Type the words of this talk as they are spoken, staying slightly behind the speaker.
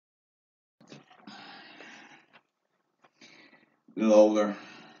A little older,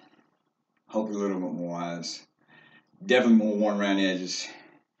 hopefully a little bit more wise, definitely more worn around the edges.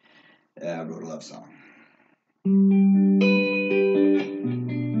 I wrote a love song.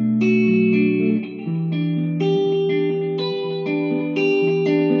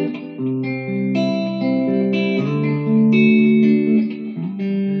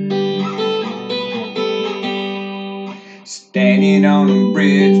 Standing on a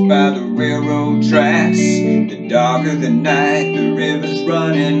bridge by the railroad tracks, the darker the night, the river's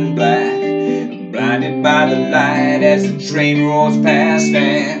running black, blinded by the light as the train roars past,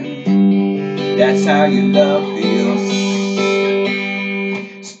 and that's how your love feels.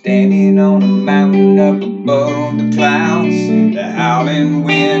 Standing on a mountain up above the clouds, the howling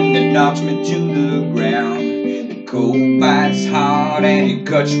wind that knocks me to the ground, the cold bites hard and it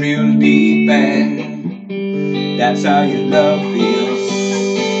cuts real deep, and that's how your love feels.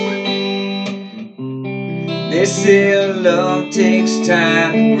 They say love takes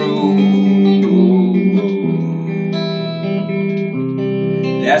time to grow.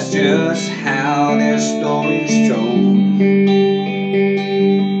 That's just how their story's told.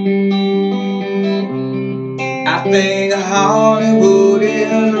 I think Hollywood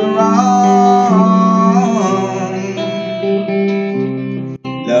is wrong.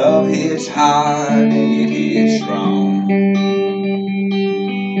 Love hits hard and it hits strong.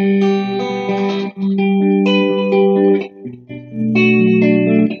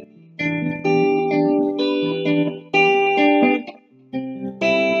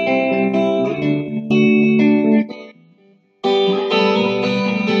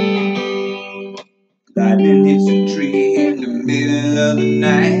 Lightning hits a tree in the middle of the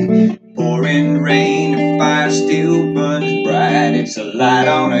night. Pouring rain, the fire still burns bright. It's a light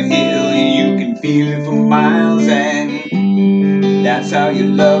on a hill, and you can feel it for miles, and that's how your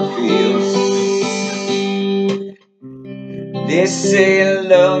love feels. They say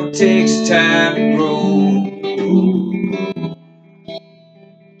love takes time to grow.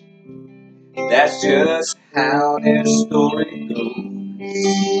 That's just how their story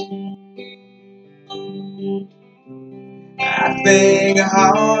goes. I think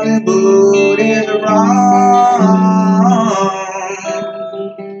Hollywood is wrong.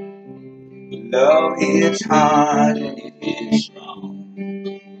 Love hits hard and it hits strong.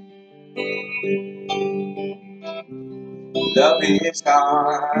 Love hits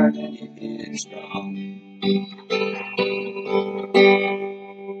hard and it hits strong.